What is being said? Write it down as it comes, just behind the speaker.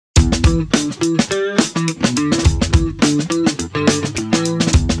My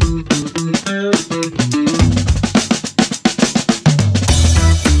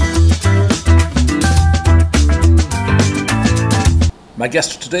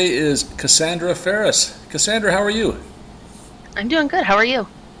guest today is Cassandra Faris. Cassandra, how are you? I'm doing good. How are you?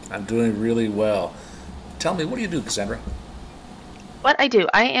 I'm doing really well. Tell me, what do you do, Cassandra? What I do,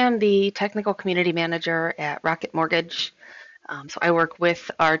 I am the technical community manager at Rocket Mortgage. So I work with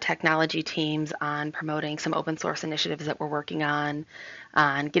our technology teams on promoting some open source initiatives that we're working on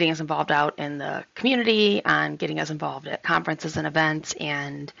getting us involved out in the community, on getting us involved at conferences and events,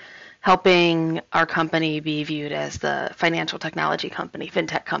 and helping our company be viewed as the financial technology company,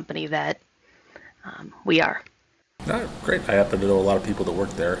 fintech company that we are. Oh, great. I happen to know a lot of people that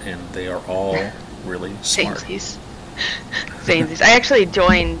work there, and they are all really smart. Samesies. I actually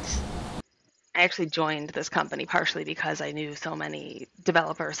joined this company partially because I knew so many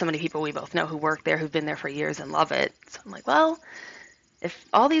developers, so many people we both know who work there, who've been there for years and love it. So I'm like, well, if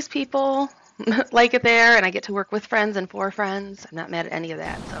all these people like it there and I get to work with friends and for friends, I'm not mad at any of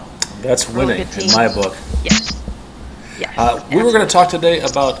that. So that's winning in my book. Yes. We were going to talk today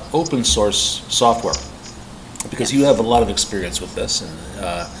about open source software because you have a lot of experience with this and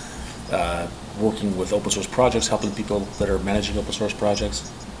working with open source projects, helping people that are managing open source projects.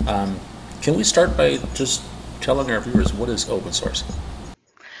 Can we start by just telling our viewers what is open source?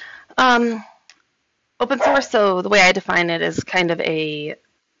 Open source, so the way I define it is kind of like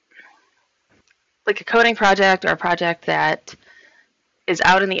a coding project or a project that is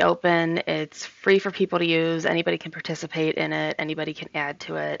out in the open. It's free for people to use. Anybody can participate in it. Anybody can add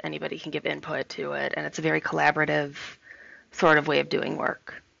to it. Anybody can give input to it. And it's a very collaborative sort of way of doing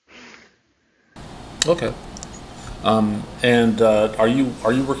work. Okay. And are you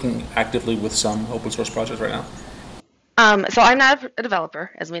working actively with some open source projects right now? So I'm not a developer,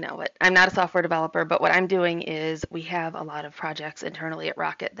 as we know it. I'm not a software developer, but what I'm doing is we have a lot of projects internally at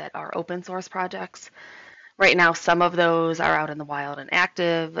Rocket that are open source projects. Right now, some of those are out in the wild and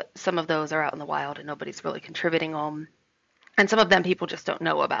active. Some of those are out in the wild and nobody's really contributing them. And some of them people just don't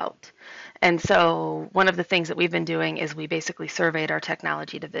know about. And so one of the things that we've been doing is we basically surveyed our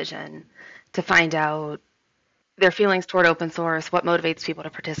technology division to find out their feelings toward open source, what motivates people to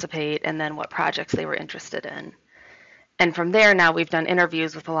participate, and then what projects they were interested in. And from there, now we've done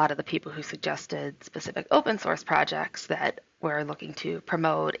interviews with a lot of the people who suggested specific open source projects that we're looking to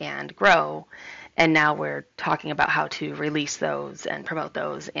promote and grow. And now we're talking about how to release those and promote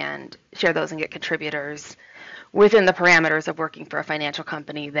those and share those and get contributors within the parameters of working for a financial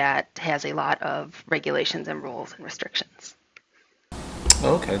company that has a lot of regulations and rules and restrictions.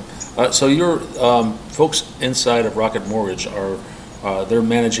 Okay. So your folks inside of Rocket Mortgage they're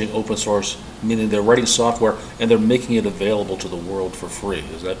managing open source, meaning they're writing software and they're making it available to the world for free.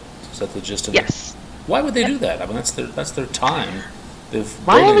 Is that the gist of it? Yes. Why would they do that? I mean, that's their time.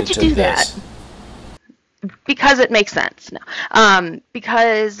 Why would you do that? Because it makes sense. No.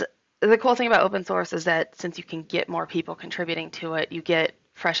 Because the cool thing about open source is that since you can get more people contributing to it, you get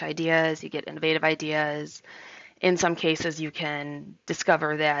fresh ideas, you get innovative ideas. In some cases, you can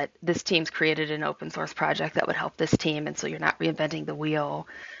discover that this team's created an open source project that would help this team, and so you're not reinventing the wheel.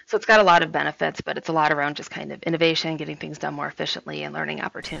 So it's got a lot of benefits, but it's a lot around just kind of innovation, getting things done more efficiently, and learning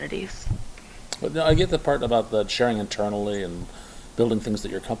opportunities. But I get the part about the sharing internally and building things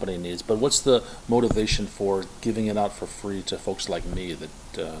that your company needs, but what's the motivation for giving it out for free to folks like me that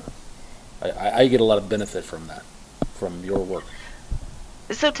I get a lot of benefit from that, from your work?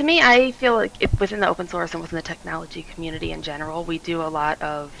 So to me, I feel like within the open source and within the technology community in general, we do a lot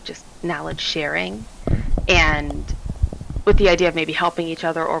of just knowledge sharing and with the idea of maybe helping each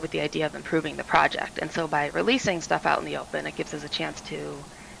other or with the idea of improving the project. And so by releasing stuff out in the open, it gives us a chance to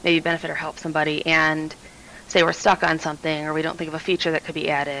maybe benefit or help somebody and say we're stuck on something or we don't think of a feature that could be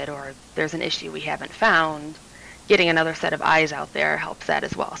added or there's an issue we haven't found. Getting another set of eyes out there helps that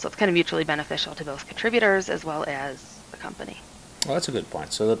as well. So it's kind of mutually beneficial to both contributors as well as the company. Well, that's a good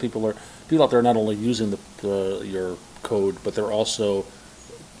point. So that people out there are not only using your code, but they're also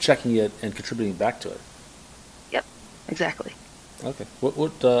checking it and contributing back to it. Yep, exactly. Okay.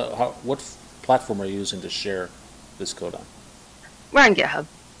 What platform are you using to share this code on? We're on GitHub.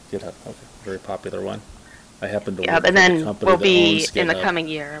 GitHub. Okay, very popular one. I happen to GitHub, work for and then the company we'll that be owns GitHub. in the coming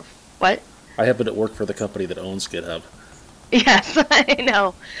year. What? I happen to work for the company that owns GitHub. Yes, I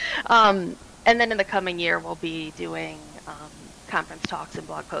know. And then in the coming year, we'll be doing conference talks and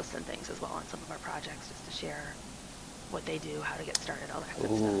blog posts and things as well on some of our projects just to share what they do, how to get started, all that good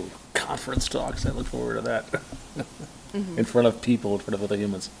stuff. Conference talks. I look forward to that. In front of people, in front of other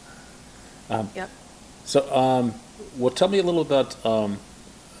humans. Yep. So, tell me a little about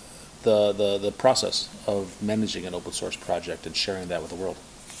the process of managing an open source project and sharing that with the world?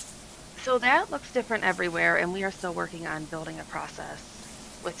 So that looks different everywhere, and we are still working on building a process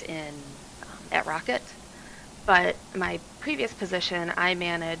within at Rocket. But my previous position, I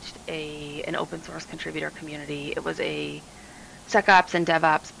managed an open source contributor community. It was a SecOps and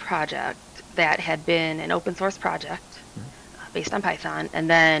DevOps project that had been an open source project based on Python, and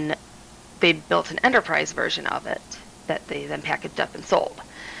then they built an enterprise version of it that they then packaged up and sold.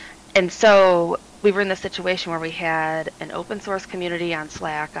 And so we were in this situation where we had an open source community on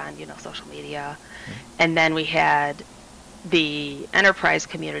Slack, on social media, and then we had the enterprise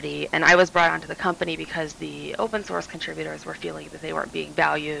community, and I was brought onto the company because the open source contributors were feeling that they weren't being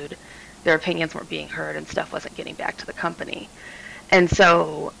valued, their opinions weren't being heard, and stuff wasn't getting back to the company. And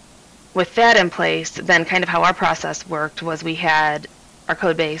so with that in place, then kind of how our process worked was we had our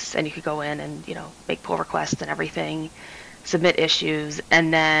code base, and you could go in and make pull requests and everything, submit issues,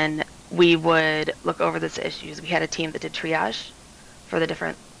 and then we would look over those issues. We had a team that did triage for the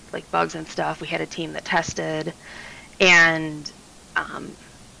different bugs and stuff. We had a team that tested, and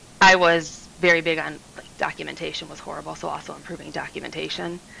I was very big on documentation was horrible, so also improving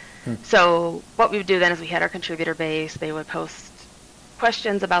documentation. So what we would do then is we had our contributor base. They would post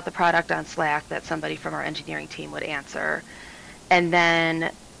questions about the product on Slack that somebody from our engineering team would answer. And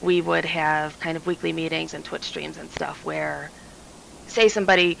then we would have kind of weekly meetings and Twitch streams and stuff where, say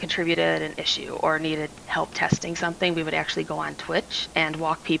somebody contributed an issue or needed help testing something, we would actually go on Twitch and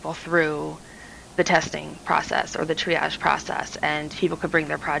walk people through the testing process or the triage process, and people could bring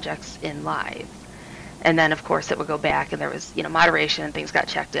their projects in live. And then, of course, it would go back, and there was, moderation, and things got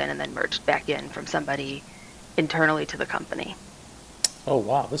checked in and then merged back in from somebody internally to the company. Oh,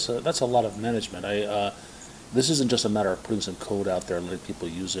 wow. That's a lot of management. This isn't just a matter of putting some code out there and letting people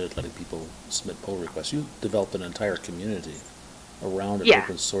use it, letting people submit pull requests. You developed an entire community around an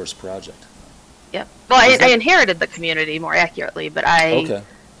open source project. Yep. Well, I inherited the community more accurately, but I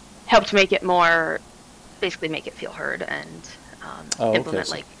helped make it basically make it feel heard and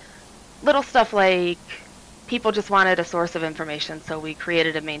implement little stuff like people just wanted a source of information, so we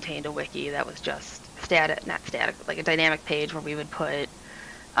created and maintained a wiki that was just not static, like a dynamic page where we would put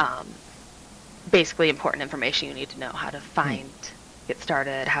basically important information you need to know, how to find, get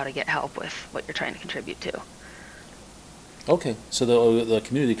started, how to get help with what you're trying to contribute to. Okay, so the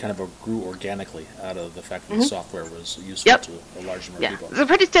community kind of grew organically out of the fact that the software was useful to a large number of people. It's a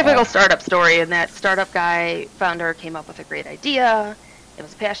pretty typical startup story, and that startup founder came up with a great idea. It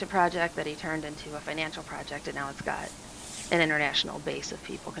was a passion project that he turned into a financial project, and now it's got an international base of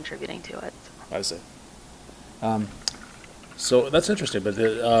people contributing to it. I see. So that's interesting, but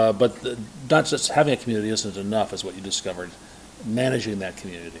not just having a community isn't enough, is what you discovered. Managing that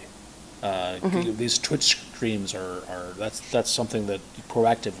community. These Twitch streams that's something that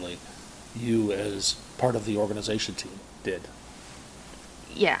proactively you as part of the organization team did.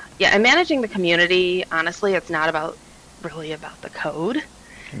 Yeah, and managing the community, honestly, it's not really about the code.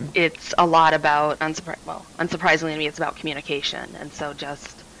 It's a lot about, unsurprisingly to me, it's about communication. And so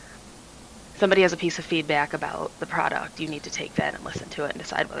just somebody has a piece of feedback about the product, you need to take that and listen to it and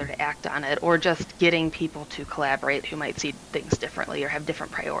decide whether to act on it, or just getting people to collaborate who might see things differently or have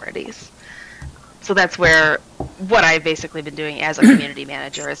different priorities. So that's where what I've basically been doing as a community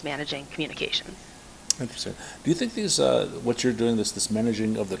manager is managing communications. Interesting. Do you think what you're doing, this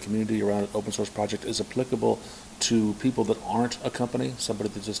managing of the community around an open source project, is applicable to people that aren't a company, somebody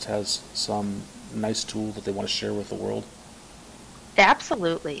that just has some nice tool that they want to share with the world?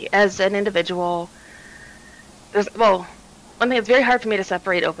 Absolutely. As an individual, one thing, it's very hard for me to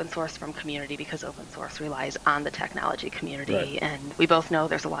separate open source from community because open source relies on the technology community, right. And we both know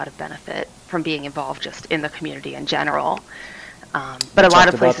there's a lot of benefit from being involved just in the community in general. But a lot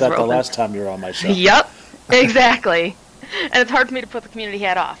of places about that the last time you were on my show. Yep, exactly. And it's hard for me to put the community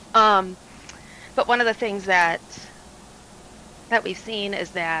hat off. But one of the things that we've seen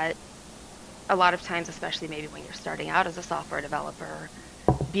is that a lot of times, especially maybe when you're starting out as a software developer,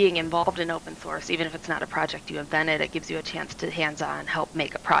 being involved in open source, even if it's not a project you invented, it gives you a chance to hands-on help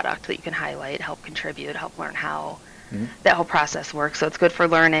make a product that you can highlight, help contribute, help learn how that whole process works. So it's good for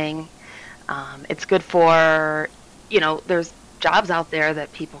learning. It's good for, there's jobs out there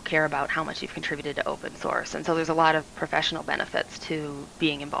that people care about how much you've contributed to open source. And so there's a lot of professional benefits to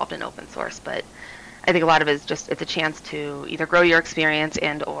being involved in open source. But I think a lot of it is just, it's a chance to either grow your experience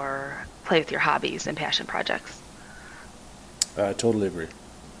and or play with your hobbies and passion projects. I totally agree.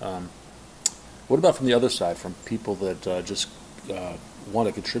 What about from the other side, from people that just want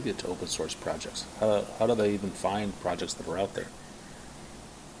to contribute to open source projects? How do they even find projects that are out there?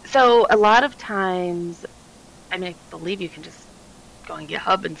 So a lot of times, I believe you can just go on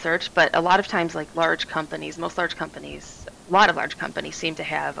GitHub and search, but a lot of times like large companies, most large companies, a lot of large companies seem to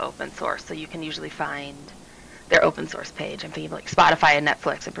have open source, so you can usually find their open source page. I'm thinking like Spotify and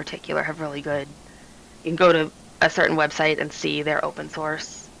Netflix in particular have really good, you can go to a certain website and see their open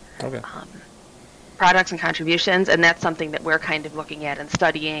source Okay. products and contributions, and that's something that we're kind of looking at and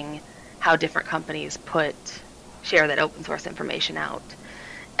studying how different companies share that open source information out.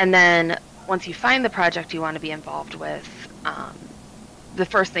 And then once you find the project you want to be involved with, the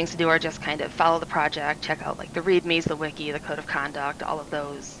first things to do are just kind of follow the project, check out like the READMEs, the wiki, the code of conduct, all of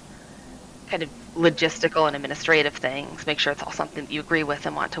those kind of logistical and administrative things. Make sure it's all something that you agree with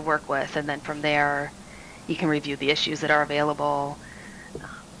and want to work with, and then from there you can review the issues that are available.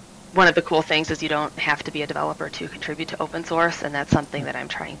 One of the cool things is you don't have to be a developer to contribute to open source, and that's something that I'm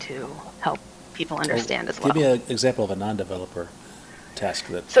trying to help people understand as well. Give me an example of a non-developer task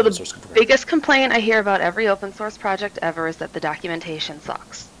that So open source can the provide. biggest complaint I hear about every open source project ever is that the documentation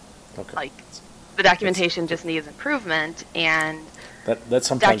sucks. Okay. Like, the documentation just needs improvement, and That's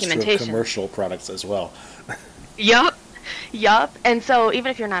sometimes true of documentation. commercial products as well. Yup. And so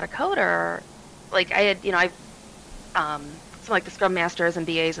even if you're not a coder, like I had, I've some like the Scrum Masters and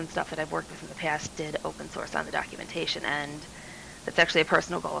BAs and stuff that I've worked with in the past did open source on the documentation, and that's actually a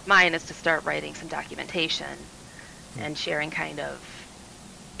personal goal of mine, is to start writing some documentation and sharing, kind of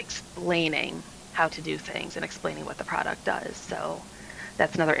explaining how to do things and explaining what the product does. So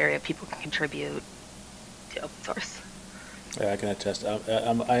that's another area people can contribute to open source. Yeah, I can attest.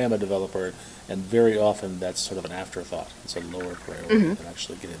 I am a developer, and very often that's sort of an afterthought. It's a lower priority than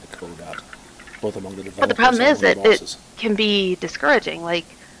actually getting the code out, both among the developers But the problem and is among the that bosses. it can be discouraging. Like,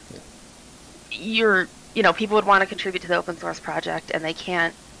 people would want to contribute to the open source project, and they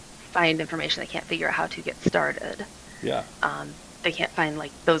can't find information. They can't figure out how to get started. Yeah. They can't find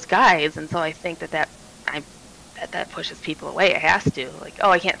like those guides, and so I think that pushes people away. It has to. Like, oh,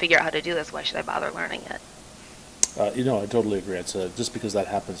 I can't figure out how to do this. Why should I bother learning it? I totally agree. It's just because that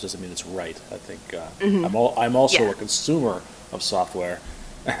happens doesn't mean it's right. I think I'm also a consumer of software,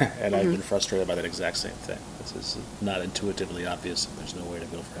 and I've been frustrated by that exact same thing. It's not intuitively obvious, and there's no way to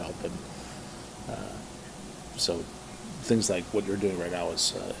go for help. And so things like what you're doing right now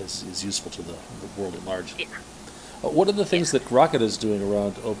is useful to the world at large. Yeah. What are the things that Rocket is doing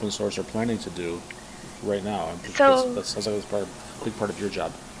around open source or planning to do right now? So that sounds like it's a big part of your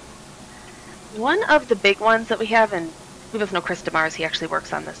job. one of the big ones that we have, and we both know Chris DeMars, he actually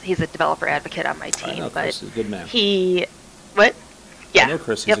works on this. He's a developer advocate on my team. I know Chris, but he's a good man. What? Yeah. I know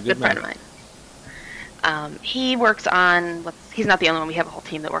Chris, he's a good friend man. of mine. He works on, he's not the only one, we have a whole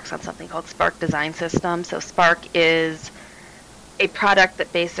team that works on something called Spark Design System. So Spark is a product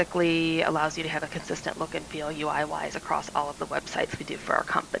that basically allows you to have a consistent look and feel UI-wise across all of the websites we do for our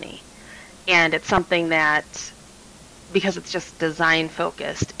company. And it's something that, because it's just design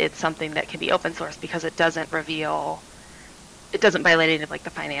focused, it's something that can be open source because it doesn't violate any of like the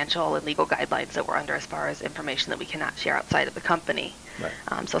financial and legal guidelines that we're under as far as information that we cannot share outside of the company.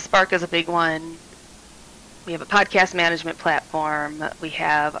 Right. So Spark is a big one. We have a podcast management platform. We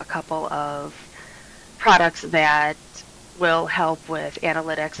have a couple of products that will help with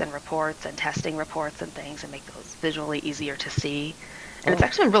analytics and reports and testing reports and things and make those visually easier to see. And it's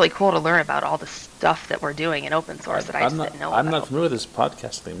actually been really cool to learn about all the stuff that we're doing in open source that I just didn't know about. I'm not familiar with this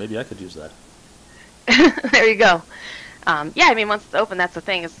podcast thing. Maybe I could use that. There you go. Once it's open, that's the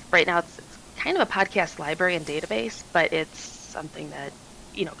thing. Is right now it's kind of a podcast library and database, but it's something that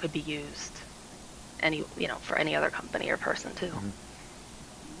could be used for any other company or person too.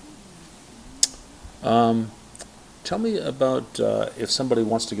 Tell me about if somebody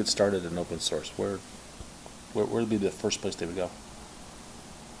wants to get started in open source, where would be the first place they would go?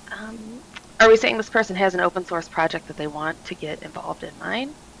 Are we saying this person has an open source project that they want to get involved in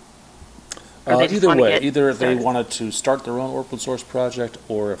mine? Either way, either if they wanted to start their own open source project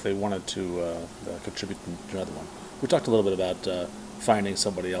or if they wanted to contribute to another one. We talked a little bit about finding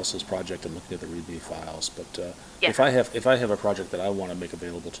somebody else's project and looking at the README files, but if I have a project that I want to make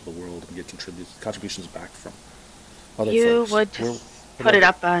available to the world and get contributions back from other folks, you would just put it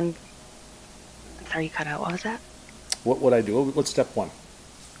up on. I'm sorry, you cut out. What was that? What would I do? What's step one?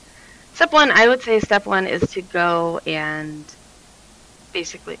 Step one, I would say step one is to go and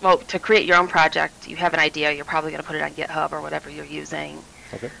basically, to create your own project. You have an idea, you're probably going to put it on GitHub or whatever you're using.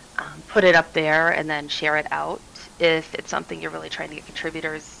 Okay. Put it up there and then share it out. If it's something you're really trying to get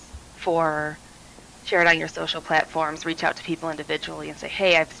contributors for, share it on your social platforms, reach out to people individually and say,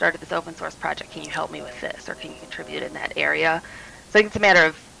 hey, I've started this open source project, can you help me with this, or can you contribute in that area? So I think it's a matter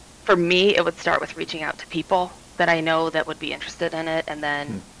of, for me, it would start with reaching out to people that I know that would be interested in it, and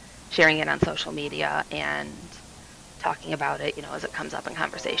then sharing it on social media and talking about it, as it comes up in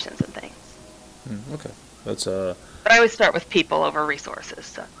conversations and things. Okay, that's But I always start with people over resources.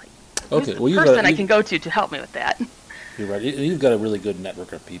 So like, who's okay. the Well, person I can go to help me with that? you're right. You've got a really good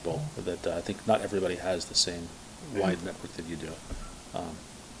network of people that I think not everybody has the same wide network that you do. Um,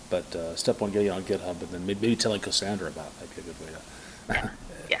 but step one, getting on GitHub, and then maybe telling Cassandra about it might be a good way Yeah, to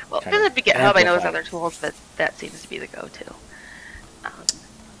yeah. Well, it kind of doesn't have to be GitHub. I know there's amplify. other tools, but that seems to be the go-to. Um,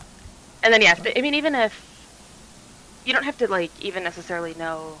 and then, yeah, I mean, even if you don't have to like even necessarily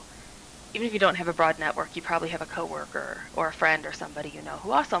know, even if you don't have a broad network, you probably have a coworker or a friend or somebody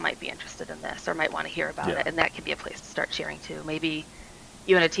who also might be interested in this or might want to hear about Yeah. it, and that can be a place to start sharing too. Maybe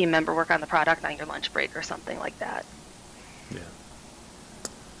you and a team member work on the product on your lunch break or something like that. Yeah.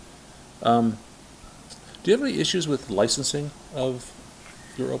 Um, do you have any issues with licensing of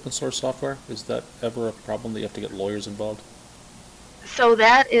your open source software? Is that ever a problem that you have to get lawyers involved? So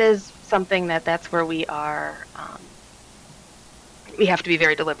that is something that's where we are. We have to be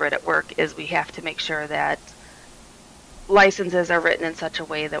very deliberate at work. Is we have to make sure that licenses are written in such a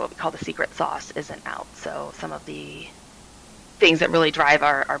way that what we call the secret sauce isn't out. So some of the things that really drive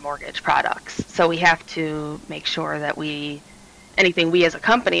our mortgage products. So we have to make sure that anything we as a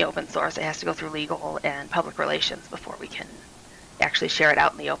company open source, it has to go through legal and public relations before we can actually share it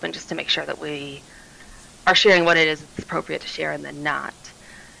out in the open, just to make sure that we are sharing what it is that's appropriate to share and then not.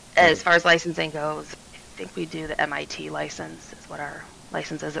 As far as licensing goes, I think we do the MIT license is what our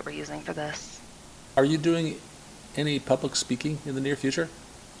license is that we're using for this. Are you doing any public speaking in the near future?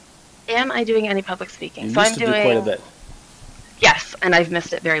 Am I doing any public speaking? You So used I'm to do quite a doing, bit. yes, and I've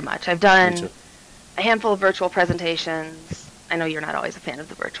missed it very much. I've Me done too. a handful of virtual presentations. I know you're not always a fan of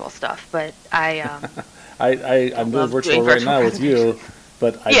the virtual stuff, but I'm doing love virtual doing right virtual now with you, presentations.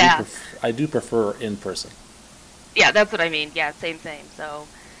 but Yeah, I do prefer in person. yeah, that's what I mean. Yeah, same. So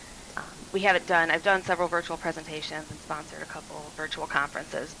I've done several virtual presentations and sponsored a couple virtual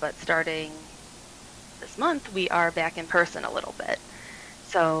conferences, but starting this month, we are back in person a little bit.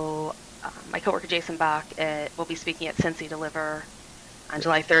 So my coworker Jason Bach will be speaking at Cincy Deliver on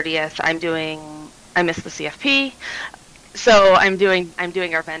July 30th. I missed the CFP, so I'm doing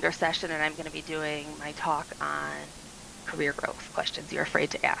our vendor session, and I'm going to be doing my talk on career growth questions you're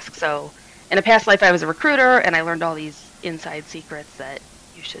afraid to ask. So in a past life, I was a recruiter, and I learned all these inside secrets that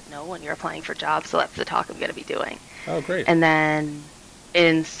you should know when you're applying for jobs. So that's the talk I'm going to be doing. Oh, great. And then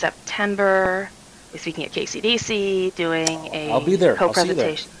in September, we're speaking at KCDC, doing I'll be there. a I'll see you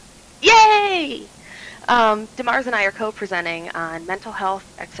there. co-presentation. Yay! Demars and I are co-presenting on mental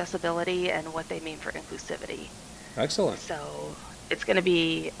health, accessibility, and what they mean for inclusivity. Excellent. So it's going to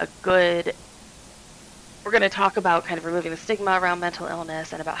be we're going to talk about kind of removing the stigma around mental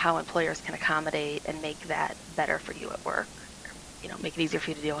illness and about how employers can accommodate and make that better for you at work. Make it easier for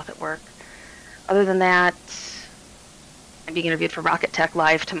you to deal with at work. Other than that, I'm being interviewed for Rocket Tech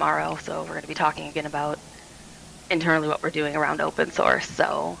Live tomorrow, so we're going to be talking again about internally what we're doing around open source.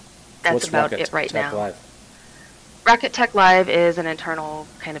 So that's What's about Rocket it right Tech now. Live? Rocket Tech Live is an internal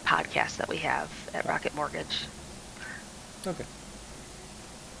kind of podcast that we have at Rocket Mortgage. Okay.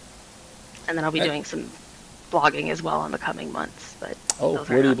 And then I'll be doing some blogging as well in the coming months. But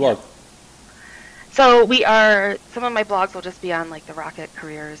Where do you blog? So some of my blogs will just be on like the Rocket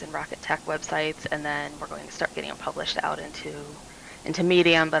Careers and Rocket Tech websites, and then we're going to start getting them published out into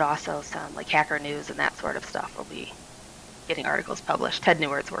Medium, but also some like Hacker News and that sort of stuff. We'll be getting articles published. Ted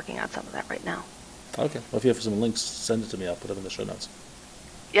Newart's working on some of that right now. Okay. Well, if you have some links, send it to me. I'll put them in the show notes.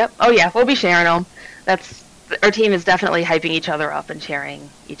 Yep. Oh yeah, we'll be sharing them. Our team is definitely hyping each other up and sharing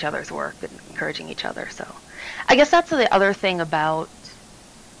each other's work and encouraging each other. So I guess that's the other thing about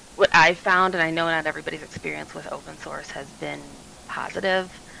what I've found, and I know not everybody's experience with open source has been positive,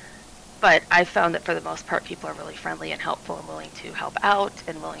 but I've found that for the most part, people are really friendly and helpful and willing to help out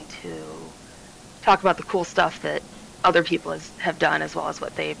and willing to talk about the cool stuff that other people have done as well as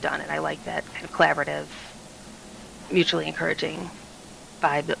what they've done. And I like that kind of collaborative, mutually encouraging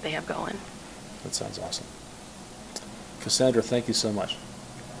vibe that they have going. That sounds awesome. Cassandra, thank you so much.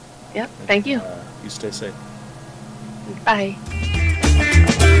 Yep. Thank you. You stay safe. Bye.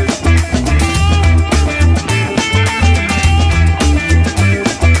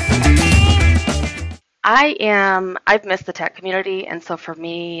 I've missed the tech community, and so for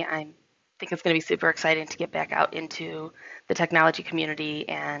me, I think it's going to be super exciting to get back out into the technology community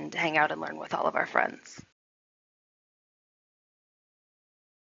and hang out and learn with all of our friends.